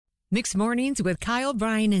Mixed Mornings with Kyle,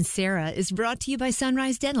 Brian, and Sarah is brought to you by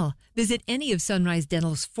Sunrise Dental. Visit any of Sunrise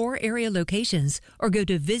Dental's 4 area locations or go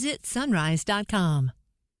to visitsunrise.com.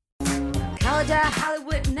 College of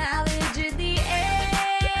Hollywood knowledge in the air.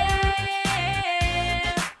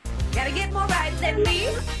 Gotta get more right than me.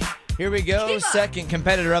 Here we go. Second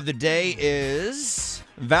competitor of the day is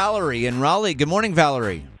Valerie in Raleigh. Good morning,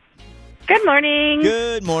 Valerie. Good morning.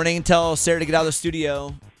 Good morning. Tell Sarah to get out of the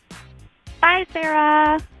studio. Bye,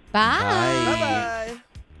 Sarah. Bye. Bye-bye.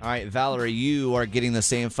 All right, Valerie, you are getting the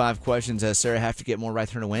same 5 questions as Sarah. Have to get more right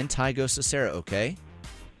for her to win. Tie goes to Sarah, okay?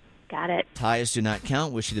 Got it. Ties do not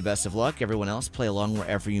count. Wish you the best of luck. Everyone else, play along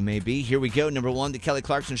wherever you may be. Here we go. Number 1, The Kelly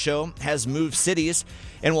Clarkson Show has moved cities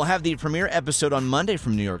and will have the premiere episode on Monday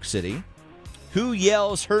from New York City. Who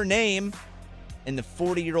yells her name in The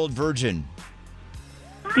 40-Year-Old Virgin?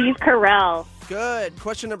 Steve Carell. Good.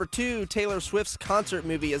 Question number 2. Taylor Swift's concert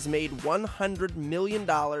movie has made $100 million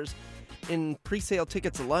in pre-sale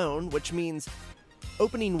tickets alone, which means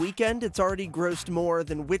opening weekend, it's already grossed more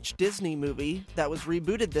than which Disney movie that was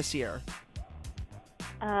rebooted this year?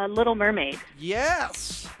 Little Mermaid.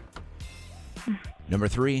 Yes. Number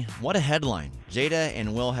 3, what a headline. Jada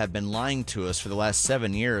and Will have been lying to us for the last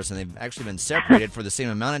 7 years, and they've actually been separated for the same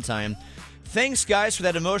amount of time. Thanks, guys, for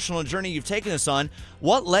that emotional journey you've taken us on.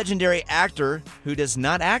 What legendary actor who does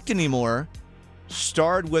not act anymore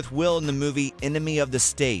starred with Will in the movie Enemy of the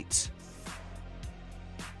State?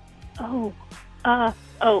 Oh.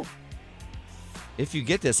 If you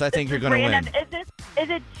get this, I think you're going to win. Is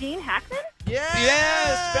it Gene Hackman?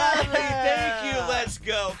 Yes, Valerie, thank you. Let's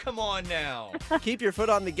go. Come on now. Keep your foot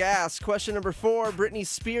on the gas. Question number 4. Britney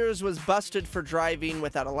Spears was busted for driving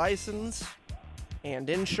without a license and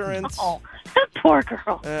insurance. Oh, that poor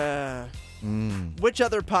girl. Which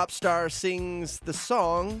other pop star sings the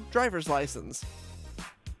song Driver's License?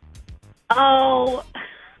 Oh,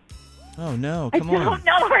 no, I come on. don't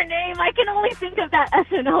know her name. I can only think of that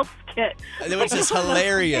SNL skit. Which is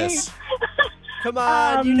hilarious. Come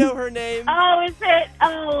on, you know her name. Oh, is it?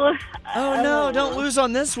 Oh, no, don't lose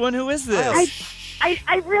on this one. Who is this?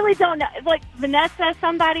 I really don't know. Like Vanessa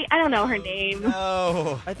somebody. I don't know her name.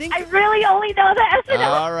 No. I think I really only know the SNL.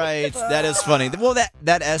 All right, that is funny. Well,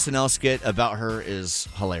 that SNL skit about her is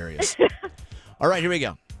hilarious. All right, here we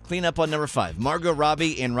go. Clean up on number 5. Margot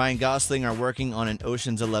Robbie and Ryan Gosling are working on an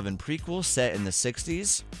Ocean's 11 prequel set in the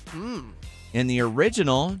 60s. In the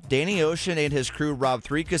original, Danny Ocean and his crew robbed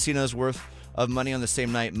 3 casinos worth of money on the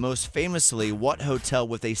same night. Most famously, what hotel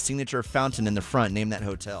with a signature fountain in the front? Name that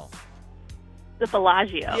hotel. The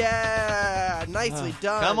Bellagio. Yeah, nicely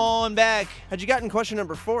done. Come on back. Had you gotten question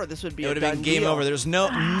number 4, this would be It would a have done been game deal. over. There's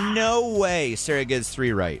no way Sarah gets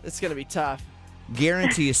 3 right. It's going to be tough.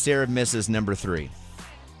 Guarantee Sarah misses number 3.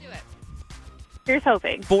 Here's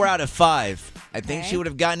hoping. 4 out of 5. I think Okay. she would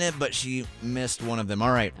have gotten it, but she missed one of them. All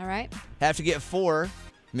right. All right. Have to get 4.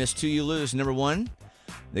 Miss 2, you lose. Number 1,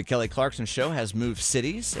 The Kelly Clarkson Show has moved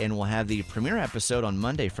cities and will have the premiere episode on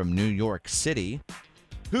Monday from New York City.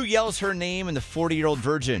 Who yells her name in The 40-Year-Old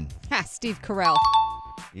Virgin? Steve Carell.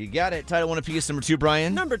 You got it. Title 1 apiece. Number 2,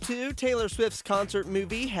 Brian. Number 2, Taylor Swift's concert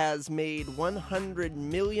movie has made $100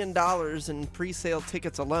 million in pre-sale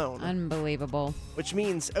tickets alone, Unbelievable. which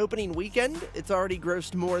means opening weekend, it's already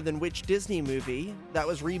grossed more than which Disney movie that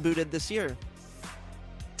was rebooted this year?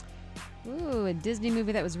 Ooh, a Disney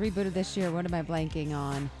movie that was rebooted this year. What am I blanking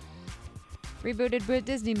on? Rebooted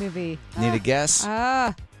Disney movie. Need a guess?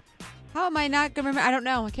 How am I not going to remember? I don't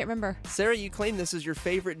know. I can't remember. Sarah, you claim this is your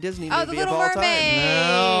favorite Disney Oh, movie The of Little all time. Mermaid.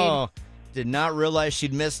 No. Did not realize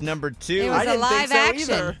she'd missed number 2. It was I a didn't live think so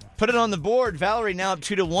action. either. Put it on the board. Valerie now up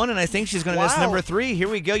 2-1, and I think she's going to miss Wow. number 3. Here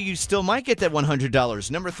we go. You still might get that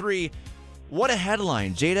 $100. Number 3, what a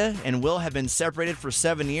headline. Jada and Will have been separated for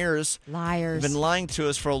 7 years. Liars. Been lying to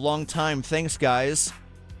us for a long time. Thanks, guys.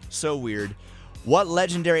 So weird. What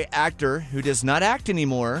legendary actor who does not act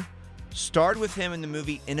anymore starred with him in the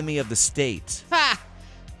movie Enemy of the State? Ha!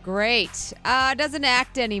 Great. Doesn't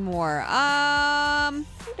act anymore.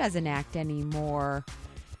 Who doesn't act anymore?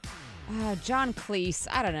 John Cleese.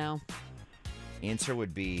 I don't know. Answer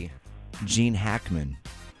would be Gene Hackman.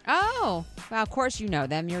 Oh, well, of course you know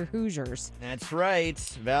them. You're Hoosiers. That's right.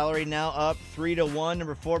 Valerie now up 3-1.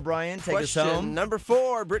 Number 4, Brian, take Question us home. number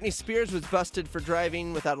 4, Britney Spears was busted for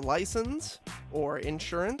driving without a license or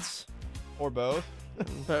insurance. Or both.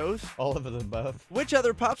 Both. All of them both. Which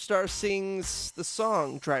other pop star sings the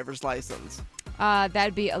song Driver's License?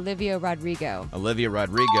 That'd be Olivia Rodrigo. Olivia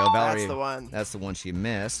Rodrigo. Valerie, That's the one. That's the one she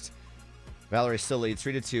missed. Valerie still leads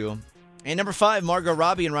 3-2. And number 5, Margot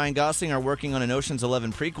Robbie and Ryan Gosling are working on an Ocean's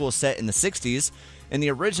 11 prequel set in the 60s. In the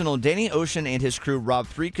original, Danny Ocean and his crew robbed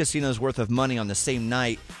 3 casinos worth of money on the same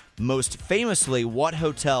night. Most famously, what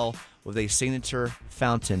hotel with a signature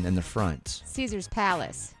fountain in the front? Caesar's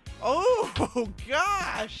Palace. Oh,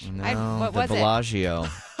 gosh. No, what the was it? Bellagio.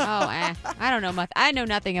 I don't know. I know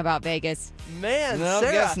nothing about Vegas. Man, No,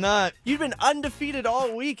 Sarah, guess not. you've been undefeated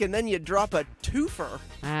all week, and then you drop a twofer.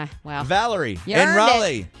 Well. Valerie You in earned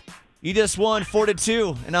Raleigh. You just won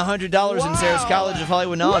 42 and $100 in Sarah's Wow. College of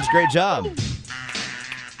Hollywood Knowledge. Great job.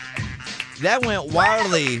 That went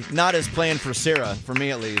wildly not as planned for Sarah, for me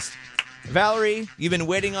at least. Valerie, you've been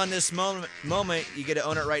waiting on this moment. You get to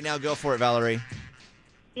own it right now. Go for it, Valerie.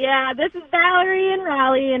 Yeah, this is Valerie in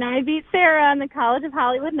Raleigh, and I beat Sarah on the College of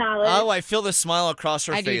Hollywood Knowledge. Oh, I feel the smile across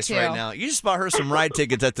her I do face too. right now. You just bought her some ride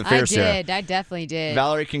tickets at the fair, Sarah. I definitely did.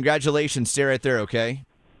 Valerie, congratulations. Stay right there, okay?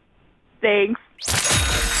 Thanks.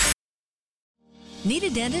 Need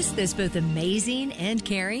a dentist that's both amazing and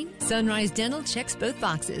caring? Sunrise Dental checks both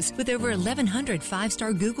boxes with over 1,100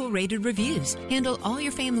 five-star Google-rated reviews. Handle all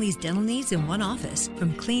your family's dental needs in one office,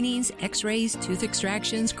 from cleanings, x-rays, tooth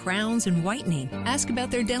extractions, crowns, and whitening. Ask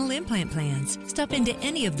about their dental implant plans. Stop into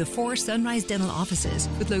any of the 4 Sunrise Dental offices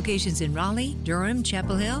with locations in Raleigh, Durham,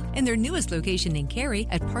 Chapel Hill, and their newest location in Cary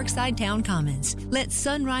at Parkside Town Commons. Let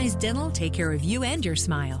Sunrise Dental take care of you and your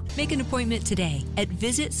smile. Make an appointment today at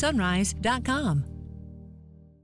visitsunrise.com.